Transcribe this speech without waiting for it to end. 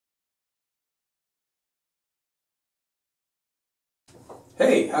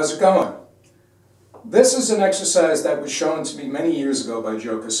Hey, how's it going? This is an exercise that was shown to me many years ago by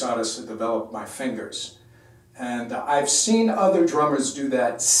Joe Cusatis to develop my fingers. And I've seen other drummers do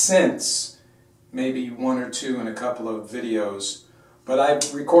that since, maybe one or two in a couple of videos. But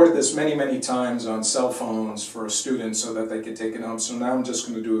I've recorded this many times on cell phones for students so that they could take it home. So now I'm just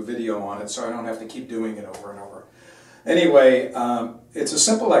going to do a video on it so I don't have to keep doing it over and over. Anyway, it's a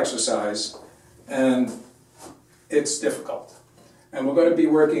simple exercise and it's difficult. And we're going to be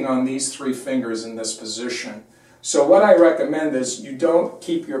working on these three fingers in this position. So what I recommend is you don't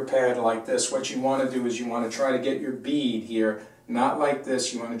keep your pad like this. What you want to do is you want to try to get your bead here, not like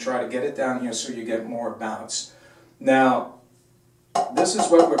this. You want to try to get it down here so you get more bounce. Now, this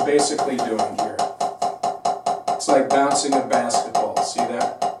is what we're basically doing here. It's like bouncing a basketball. See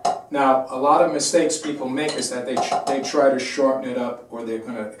that? Now, a lot of mistakes people make is that they try to shorten it up, or they're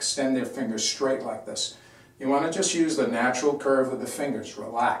going to extend their fingers straight like this. You want to just use the natural curve of the fingers,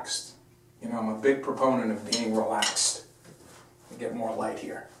 relaxed. You know, I'm a big proponent of being relaxed. I'll get more light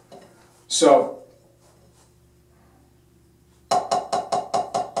here. So, you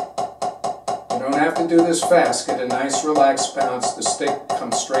don't have to do this fast. Get a nice relaxed bounce. The stick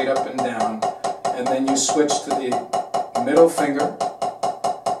comes straight up and down. And then you switch to the middle finger,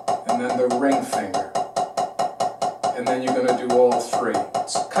 and then the ring finger. And then you're going to do all three.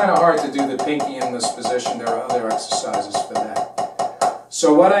 It's kind of hard to do the pinky in this position. There are other exercises for that.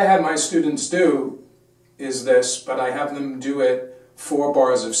 So what I had my students do is this, but I have them do it 4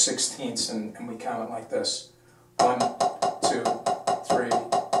 bars of 16ths, and we count it like this. 1, 2, 3,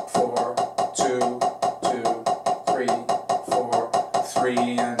 4, 2, 2, 3, 4, 3,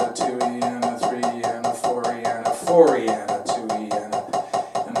 and a 2, and a 3, and a 4, and a 4, and a 2,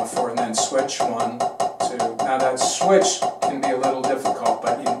 and a 4, and then switch 1, 2. Now that switch can be a little difficult,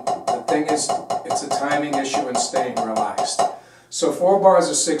 but the thing is, it's a timing issue and staying relaxed. So 4 bars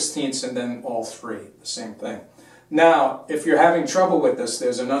of 16ths and then all three, the same thing. Now, if you're having trouble with this,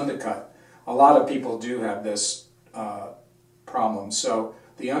 there's an undercut. A lot of people do have this problem. So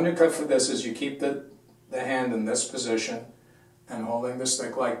the undercut for this is you keep the hand in this position and holding the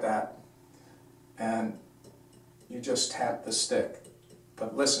stick like that, and you just tap the stick.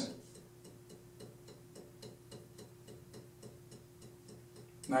 But listen.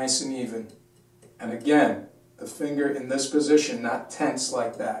 Nice and even. And again, the finger in this position, not tense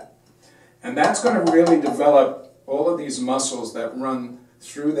like that. And that's going to really develop all of these muscles that run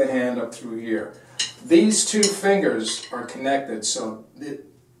through the hand up through here. These two fingers are connected, so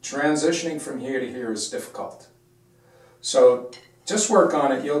transitioning from here to here is difficult. So just work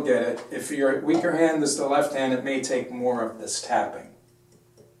on it, you'll get it. If your weaker hand is the left hand, it may take more of this tapping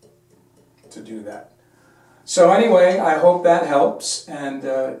to do that. So anyway, I hope that helps, and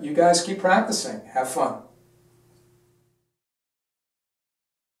you guys keep practicing. Have fun.